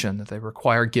interaction, that they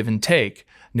require give and take,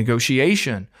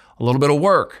 negotiation, a little bit of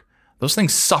work, those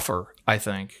things suffer, I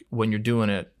think, when you're doing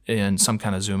it in some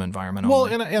kind of Zoom environment. Well,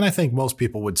 and I think most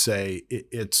people would say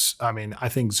I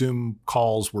think Zoom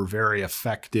calls were very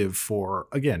effective for,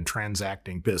 again,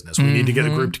 transacting business. We need to get a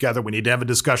group together. We need to have a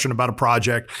discussion about a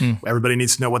project. Everybody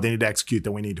needs to know what they need to execute,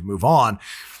 then we need to move on.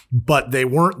 But they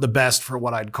weren't the best for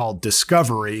what I'd call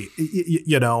discovery,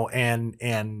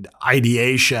 and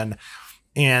ideation.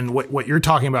 And what you're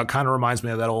talking about kind of reminds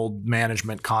me of that old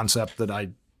management concept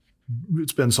that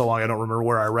it's been so long, I don't remember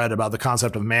where I read about the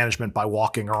concept of management by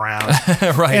walking around.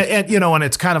 Right. And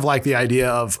it's kind of like the idea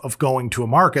of going to a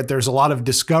market. There's a lot of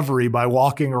discovery by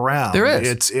walking around. There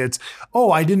is. It's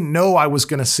I didn't know I was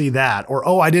going to see that,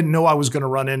 or, I didn't know I was going to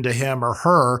run into him or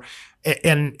her.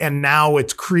 And now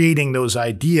it's creating those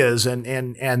ideas, and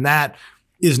that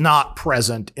is not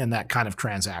present in that kind of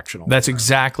transactional. That's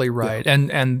exactly right. Yeah.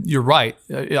 And you're right.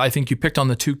 I think you picked on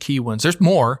the two key ones. There's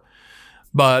more,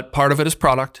 but part of it is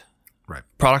product. Right.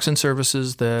 Products and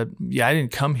services that, I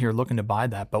didn't come here looking to buy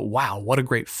that, but wow, what a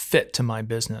great fit to my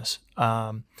business.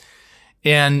 And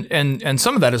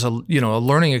some of that is a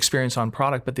learning experience on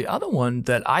product. But the other one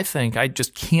that I think I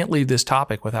just can't leave this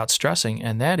topic without stressing,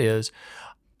 and that is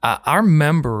our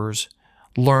members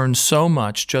learn so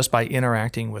much just by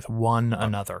interacting with one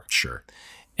another. Sure.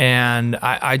 And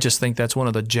I just think that's one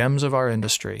of the gems of our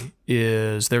industry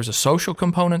is there's a social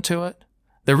component to it.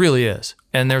 There really is.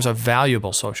 And there's a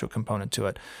valuable social component to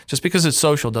it. Just because it's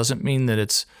social doesn't mean that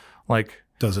it's like...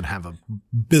 doesn't have a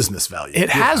business value. It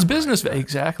has business value.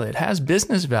 Exactly. It has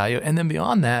business value. And then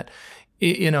beyond that,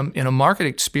 in a market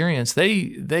experience,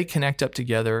 they connect up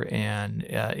together, and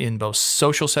in both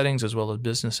social settings as well as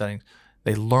business settings,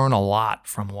 they learn a lot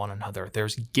from one another.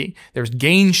 There's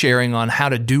gain sharing on how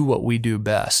to do what we do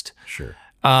best. Sure.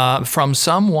 From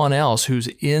someone else who's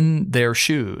in their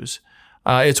shoes.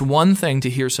 It's one thing to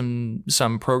hear some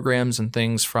programs and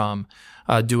things from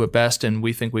Do It Best, and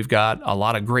we think we've got a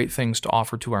lot of great things to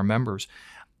offer to our members.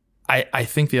 I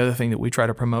think the other thing that we try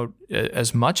to promote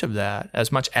as much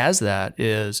as that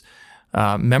is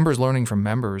members learning from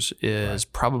members is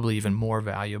probably even more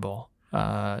valuable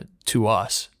to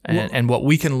us, and what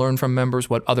we can learn from members,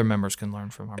 what other members can learn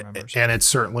from our members. And it's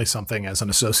certainly something as an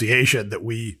association that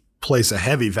we place a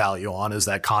heavy value on, is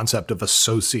that concept of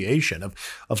association,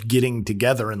 of getting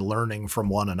together and learning from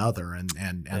one another, and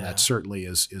that certainly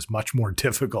is much more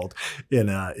difficult in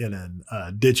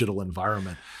a digital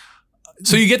environment.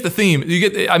 So you get the theme. You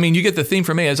get the theme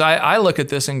for me as I look at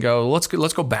this and go, let's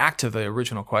go back to the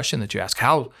original question that you asked.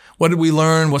 What did we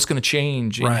learn? What's going to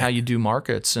change in how you do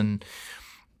markets? And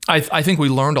I think we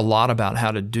learned a lot about how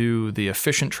to do the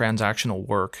efficient transactional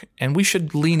work, and we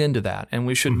should lean into that, and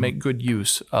we should make good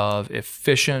use of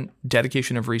efficient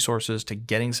dedication of resources to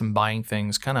getting some buying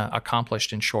things kind of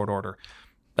accomplished in short order.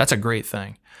 That's a great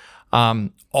thing.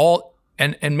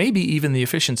 And maybe even the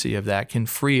efficiency of that can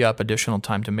free up additional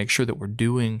time to make sure that we're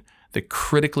doing the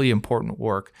critically important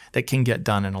work that can get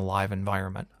done in a live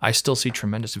environment. I still see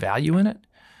tremendous value in it.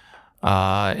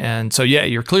 And so,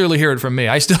 you're clearly hearing from me.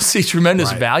 I still see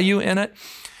tremendous value in it,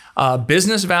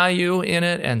 business value in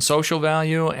it, and social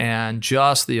value, and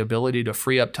just the ability to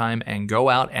free up time and go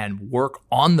out and work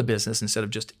on the business instead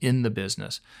of just in the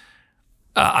business.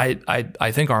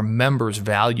 I think our members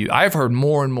value. I've heard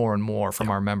more and more and more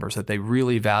from our members that they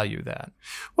really value that.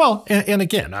 Well, and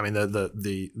again, I mean,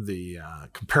 the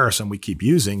comparison we keep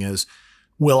using is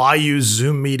Will I use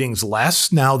Zoom meetings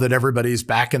less now that everybody's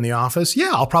back in the office?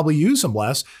 Yeah, I'll probably use them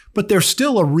less, but there's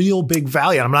still a real big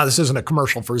value. This isn't a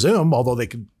commercial for Zoom, although they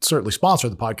could certainly sponsor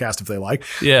the podcast if they like.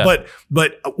 Yeah.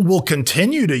 But we'll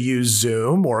continue to use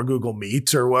Zoom or Google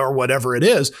Meets or whatever it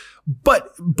is.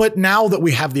 But now that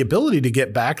we have the ability to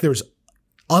get back, there's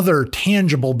other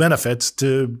tangible benefits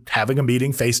to having a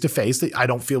meeting face to face that I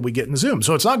don't feel we get in Zoom.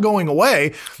 So it's not going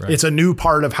away. Right. It's a new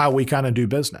part of how we kind of do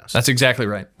business. That's exactly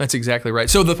right.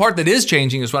 So the part that is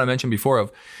changing is what I mentioned before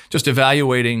of just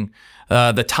evaluating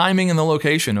the timing and the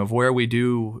location of where we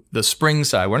do the spring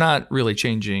side. We're not really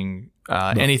changing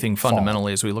anything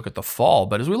fundamentally as we look at the fall,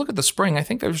 but as we look at the spring, I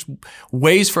think there's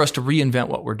ways for us to reinvent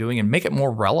what we're doing and make it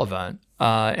more relevant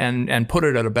and put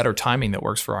it at a better timing that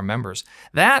works for our members.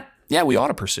 Yeah, we ought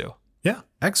to pursue. Yeah,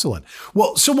 excellent.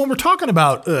 Well, so when we're talking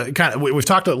about we've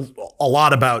talked a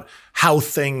lot about how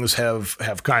things have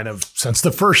kind of, since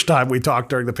the first time we talked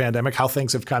during the pandemic, how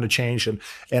things have kind of changed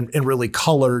and really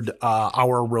colored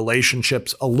our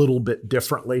relationships a little bit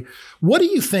differently. What do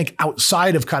you think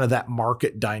outside of kind of that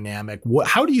market dynamic?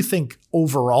 How do you think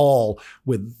overall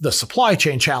with the supply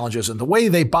chain challenges and the way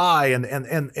they buy and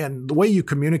the way you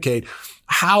communicate,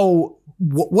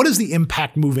 what is the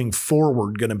impact moving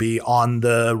forward going to be on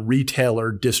the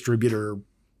retailer-distributor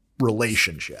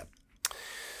relationship?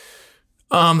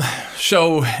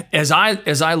 So as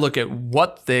I look at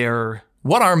what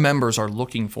our members are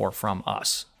looking for from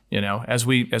us, as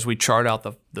we chart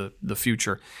out the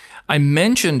future, I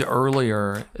mentioned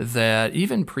earlier that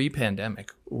even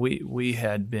pre-pandemic, we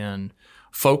had been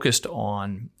focused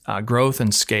on growth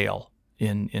and scale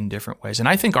in different ways, and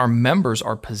I think our members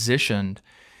are positioned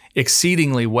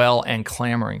exceedingly well and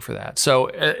clamoring for that. So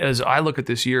as I look at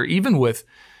this year, even with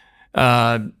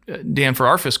Dan, for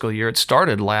our fiscal year, it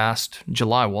started last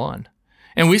July 1,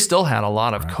 and we still had a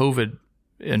lot of COVID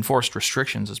enforced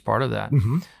restrictions as part of that.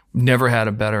 Mm-hmm. Never had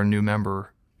a better new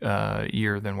member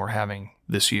year than we're having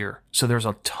this year. So there's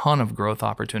a ton of growth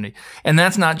opportunity, and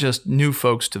that's not just new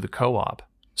folks to the co-op.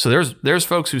 So there's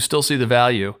folks who still see the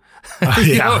value.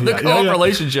 The co-op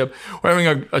relationship. We're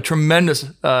having a tremendous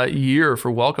year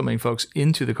for welcoming folks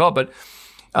into the co-op. But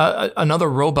another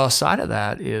robust side of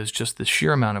that is just the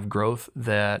sheer amount of growth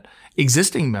that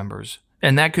existing members,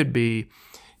 and that could be,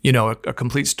 a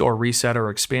complete store reset or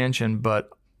expansion, but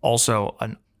also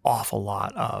an awful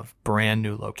lot of brand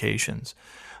new locations.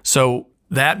 So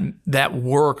that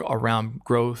work around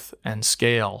growth and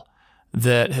scale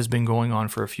that has been going on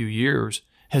for a few years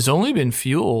has only been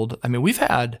fueled. We've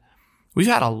had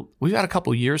a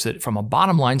couple of years that, from a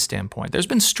bottom line standpoint, there's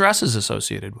been stresses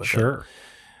associated with it.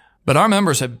 But our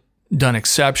members have done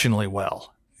exceptionally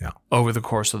well over the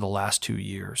course of the last 2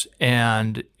 years.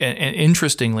 And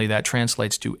interestingly, that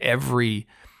translates to every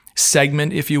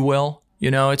segment, if you will.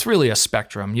 It's really a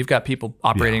spectrum. You've got people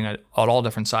operating at all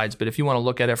different sides. But if you want to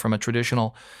look at it from a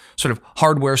traditional sort of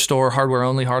hardware store,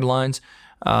 hardware-only hard lines,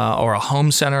 or a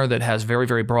home center that has very,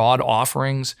 very broad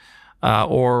offerings,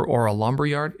 or a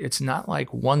lumberyard, it's not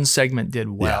like one segment did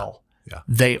well. Yeah.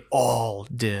 They all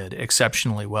did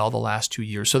exceptionally well the last 2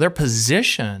 years. So they're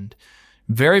positioned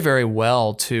very, very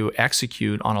well to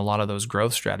execute on a lot of those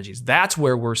growth strategies. That's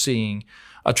where we're seeing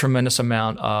a tremendous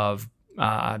amount of,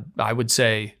 I would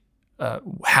say,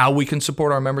 how we can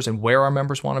support our members and where our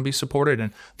members want to be supported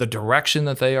and the direction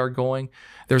that they are going.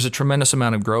 There's a tremendous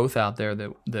amount of growth out there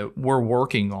that we're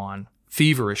working on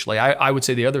feverishly. I would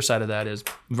say the other side of that is,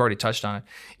 we've already touched on it,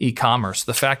 e-commerce.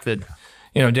 The fact that,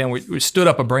 Dan, we stood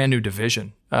up a brand new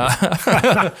division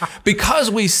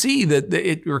because we see that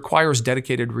it requires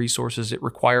dedicated resources. It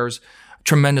requires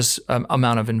tremendous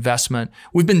amount of investment.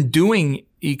 We've been doing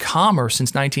e-commerce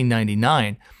since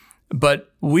 1999,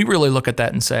 but we really look at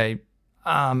that and say,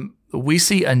 we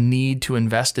see a need to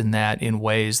invest in that in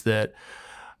ways that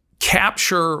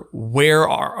capture where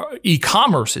our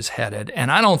e-commerce is headed.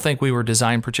 And I don't think we were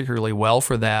designed particularly well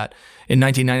for that in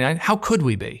 1999. How could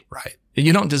we be? Right.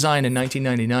 You don't design in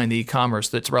 1999 the e-commerce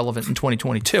that's relevant in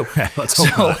 2022. Let's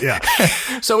hope not. Yeah.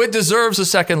 So it deserves a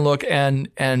second look,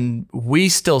 and we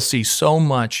still see so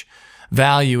much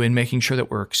value in making sure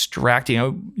that we're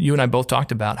extracting. You and I both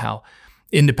talked about how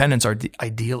independents are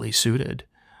ideally suited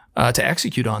to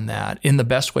execute on that in the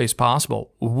best ways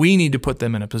possible. We need to put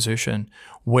them in a position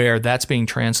where that's being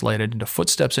translated into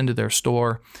footsteps into their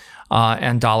store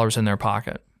and dollars in their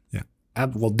pocket. Yeah.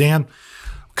 Well, Dan,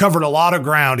 covered a lot of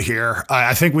ground here.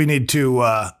 I think we need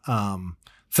to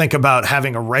think about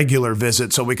having a regular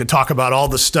visit so we can talk about all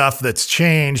the stuff that's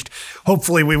changed.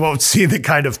 Hopefully we won't see the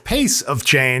kind of pace of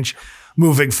change.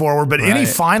 moving forward. But any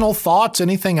final thoughts,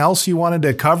 anything else you wanted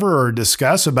to cover or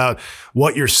discuss about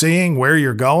what you're seeing, where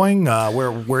you're going,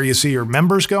 where you see your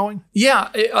members going? Yeah,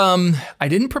 I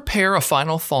didn't prepare a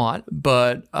final thought,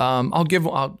 but I'll give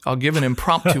an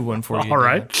impromptu one for you. All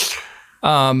right.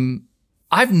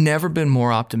 I've never been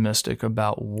more optimistic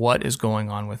about what is going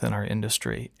on within our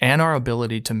industry and our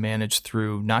ability to manage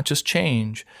through not just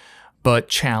change, but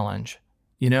challenge.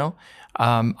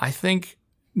 I think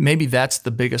maybe that's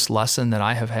the biggest lesson that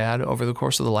I have had over the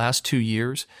course of the last 2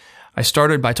 years. I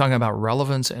started by talking about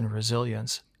relevance and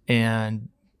resilience, and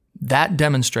that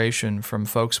demonstration from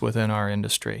folks within our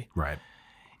industry. Right.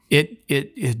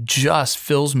 It just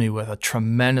fills me with a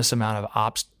tremendous amount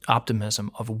of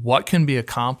optimism of what can be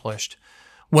accomplished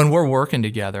when we're working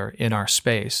together in our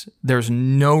space. There's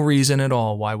no reason at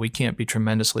all why we can't be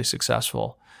tremendously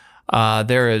successful.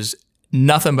 There is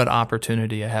nothing but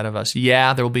opportunity ahead of us.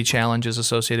 Yeah, there will be challenges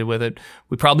associated with it.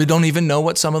 We probably don't even know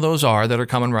what some of those are that are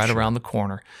coming right around the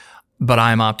corner. But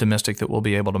I'm optimistic that we'll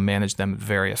be able to manage them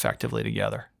very effectively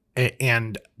together.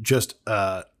 And just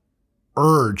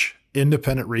urge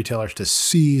independent retailers to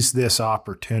seize this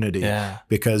opportunity,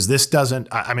 because this doesn't,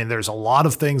 there's a lot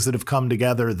of things that have come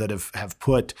together that have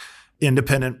put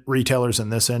independent retailers in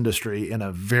this industry in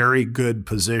a very good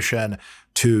position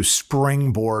to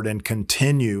springboard and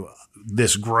continue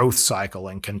this growth cycle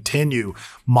and continue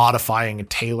modifying and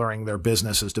tailoring their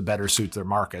businesses to better suit their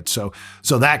market. So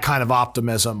that kind of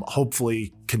optimism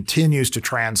hopefully continues to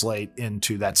translate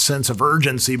into that sense of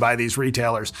urgency by these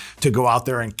retailers to go out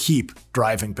there and keep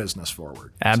driving business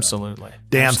forward. Absolutely. So,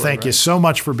 Dan, Absolutely thank you so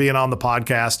much for being on the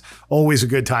podcast. Always a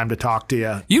good time to talk to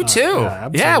you. You too.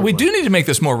 Yeah, we do need to make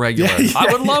this more regular.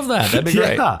 I would love that. That'd be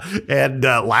great. Yeah. And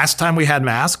last time we had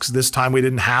masks. This time we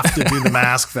didn't have to do the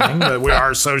mask thing, but we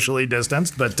are socially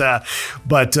distanced. But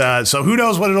so who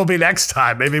knows what it'll be next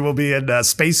time? Maybe we'll be in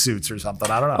spacesuits or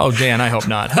something. I don't know. Oh, Dan, I hope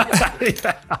not.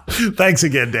 Yeah. Thanks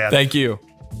again, Dan. Thank you.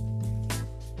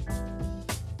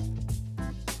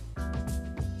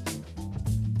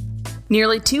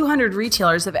 Nearly 200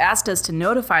 retailers have asked us to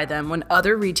notify them when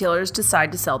other retailers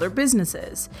decide to sell their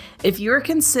businesses. If you're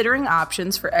considering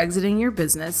options for exiting your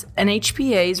business,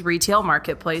 NHPA's retail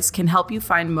marketplace can help you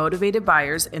find motivated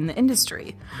buyers in the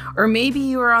industry. Or maybe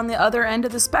you are on the other end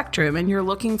of the spectrum and you're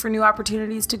looking for new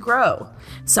opportunities to grow.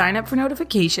 Sign up for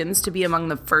notifications to be among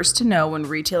the first to know when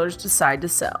retailers decide to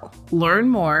sell. Learn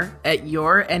more at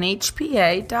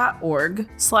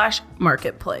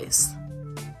yournhpa.org/marketplace.